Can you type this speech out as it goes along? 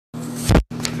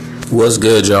What's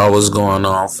good, y'all? What's going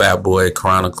on? Fat Boy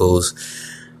Chronicles.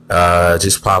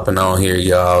 Just popping on here,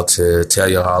 y'all, to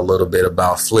tell y'all a little bit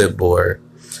about Flipboard.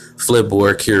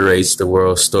 Flipboard curates the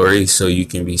world story so you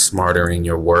can be smarter in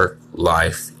your work,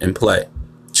 life, and play.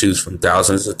 Choose from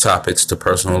thousands of topics to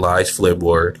personalize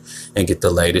Flipboard and get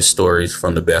the latest stories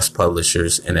from the best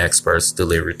publishers and experts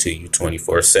delivered to you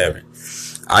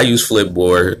 24/7. I use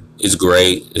Flipboard. It's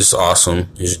great. It's awesome.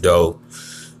 It's dope.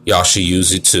 Y'all should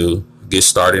use it too. Get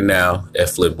started now at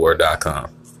flipboard.com.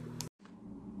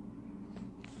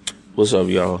 What's up,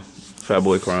 y'all? Fat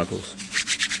Boy Chronicles.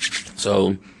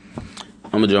 So,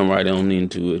 I'm going to jump right on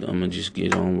into it. I'm going to just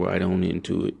get on right on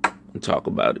into it and talk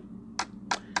about it.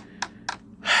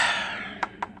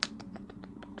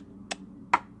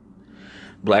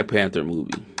 Black Panther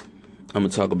movie. I'm going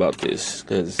to talk about this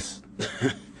because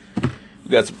we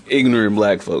got some ignorant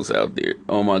black folks out there.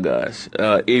 Oh my gosh.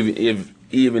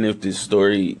 Even if this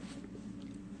story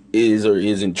is or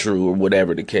isn't true, or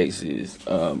whatever the case is,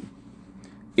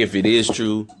 if it is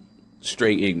true,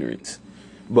 straight ignorance.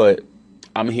 But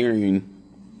I'm hearing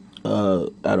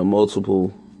out of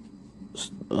multiple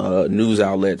news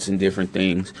outlets and different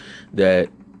things that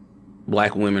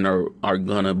black women are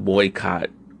gonna boycott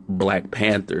Black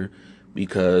Panther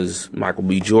because Michael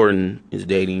B. Jordan is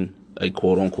dating a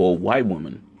quote-unquote white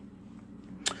woman.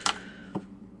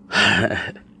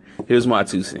 Here's my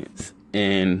 2 cents.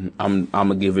 And I'm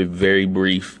gonna give it very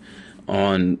brief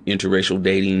on interracial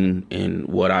dating and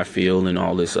what I feel and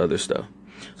all this other stuff.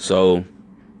 So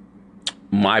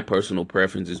my personal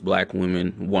preference is black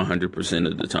women 100%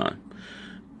 of the time.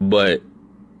 But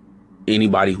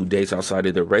anybody who dates outside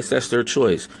of their race, that's their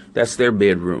choice. That's their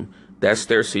bedroom. That's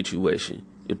their situation.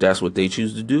 If that's what they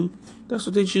choose to do, that's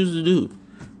what they choose to do.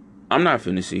 I'm not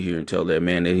finna sit here and tell that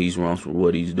man that he's wrong for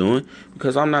what he's doing,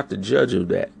 because I'm not the judge of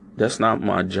that. That's not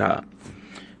my job.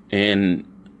 And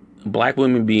black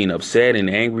women being upset and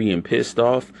angry and pissed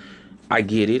off, I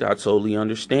get it. I totally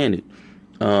understand it.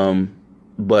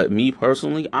 But me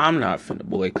personally, I'm not finna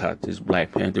boycott this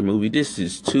Black Panther movie. This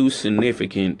is too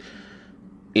significant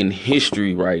in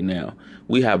history right now.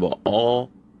 We have an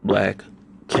all-black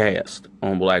cast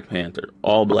on Black Panther.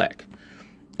 All black.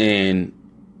 And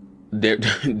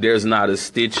there's not a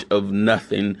stitch of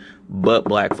nothing but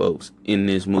black folks in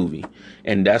this movie,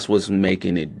 and that's what's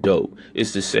making it dope.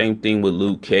 It's the same thing with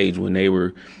Luke Cage when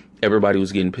everybody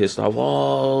was getting pissed off.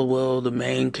 Oh, well, the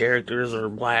main characters are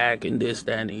black and this,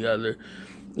 that, and the other.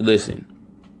 Listen,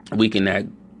 we can act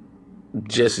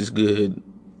just as good,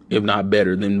 if not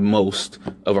better, than most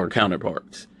of our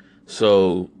counterparts.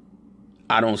 So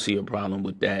I don't see a problem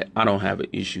with that. I don't have an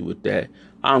issue with that.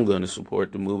 I'm going to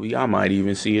support the movie. I might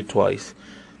even see it twice.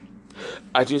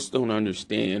 I just don't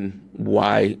understand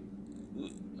why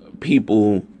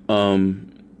people are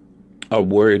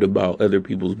worried about other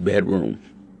people's bedroom.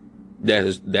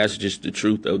 That's just the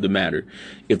truth of the matter.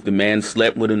 If the man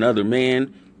slept with another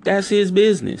man, that's his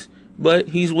business. But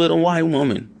he's with a white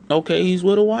woman. Okay, he's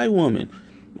with a white woman.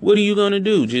 What are you going to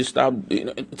do? Just stop?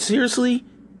 Seriously?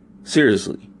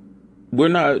 Seriously. We're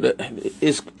not,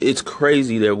 it's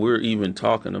crazy that we're even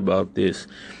talking about this,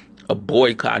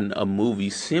 boycotting a movie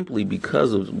simply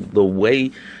because of the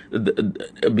way,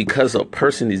 because a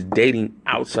person is dating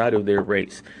outside of their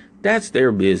race. That's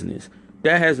their business.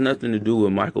 That has nothing to do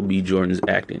with Michael B. Jordan's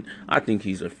acting. I think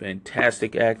he's a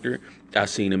fantastic actor. I've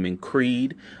seen him in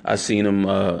Creed. I've seen him,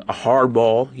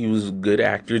 Hardball. He was a good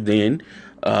actor then.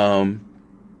 I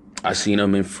seen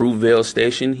him in Fruitvale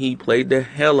Station. He played the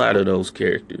hell out of those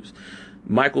characters.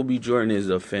 Michael B. Jordan is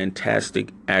a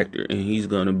fantastic actor, and he's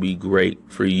going to be great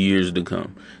for years to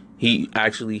come. He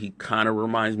kind of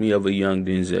reminds me of a young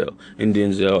Denzel. And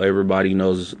Denzel, everybody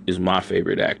knows, is my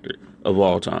favorite actor of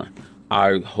all time.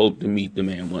 I hope to meet the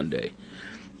man one day.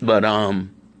 But I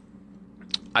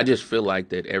just feel like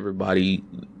that everybody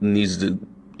needs to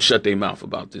shut their mouth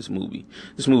about this movie.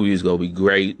 This movie is going to be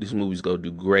great. This movie is going to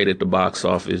do great at the box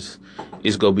office.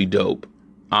 It's going to be dope.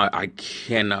 I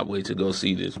cannot wait to go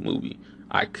see this movie.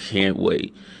 I can't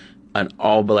wait. An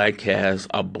all-black cast,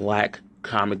 a black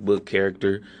comic book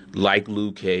character like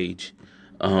Luke Cage,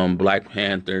 Black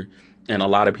Panther, and a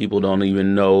lot of people don't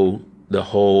even know the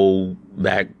whole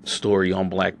backstory on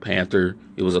Black Panther.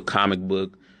 It was a comic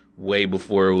book way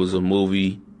before it was a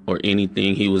movie or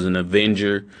anything. He was an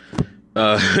Avenger.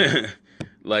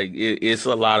 It's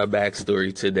a lot of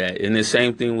backstory to that. And the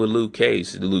same thing with Luke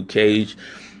Cage. Luke Cage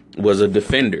was a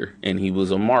Defender, and he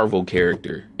was a Marvel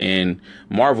character. And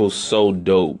Marvel's so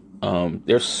dope.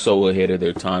 They're so ahead of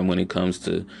their time when it comes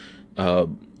to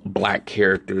black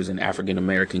characters and African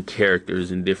American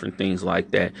characters and different things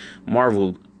like that.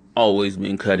 Marvel always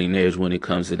been cutting edge when it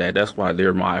comes to that. That's why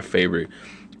they're my favorite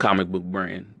comic book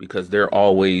brand, because they've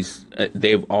always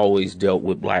dealt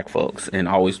with black folks and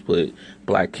always put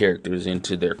black characters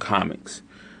into their comics.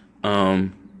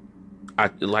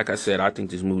 Like I said, I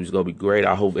think this movie's gonna be great.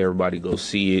 I hope everybody go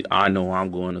see it. I know I'm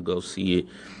going to go see it.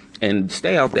 And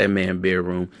stay out that man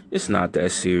bedroom. It's not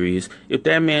that serious. If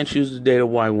that man chooses to date a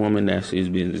white woman, that's his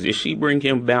business. If she bring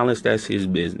him balance, that's his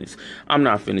business. I'm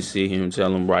not finna sit here and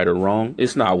tell him right or wrong.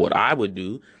 It's not what I would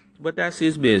do, but that's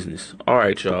his business. All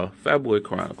right, y'all. Fat Boy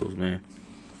Chronicles, man.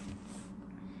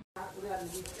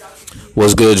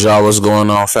 What's good, y'all? What's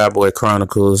going on, Fat Boy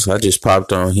Chronicles? I just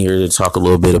popped on here to talk a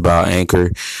little bit about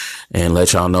Anchor and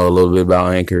let y'all know a little bit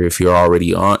about Anchor. If you're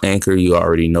already on Anchor, you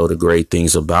already know the great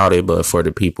things about it. But for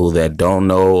the people that don't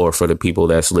know, or for the people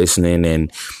that's listening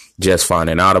and just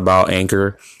finding out about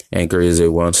Anchor, Anchor is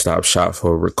a one-stop shop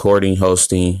for recording,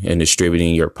 hosting, and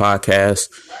distributing your podcast.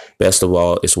 Best of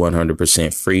all, it's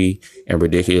 100% free and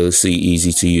ridiculously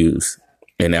easy to use.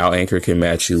 And now Anchor can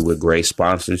match you with great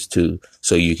sponsors too,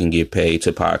 so you can get paid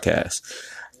to podcast.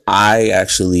 I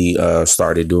actually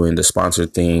started doing the sponsor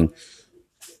thing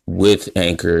with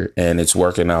Anchor, and it's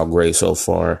working out great so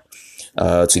far.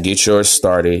 To get yours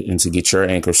started and to get your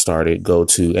Anchor started, go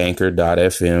to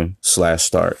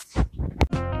anchor.fm/start.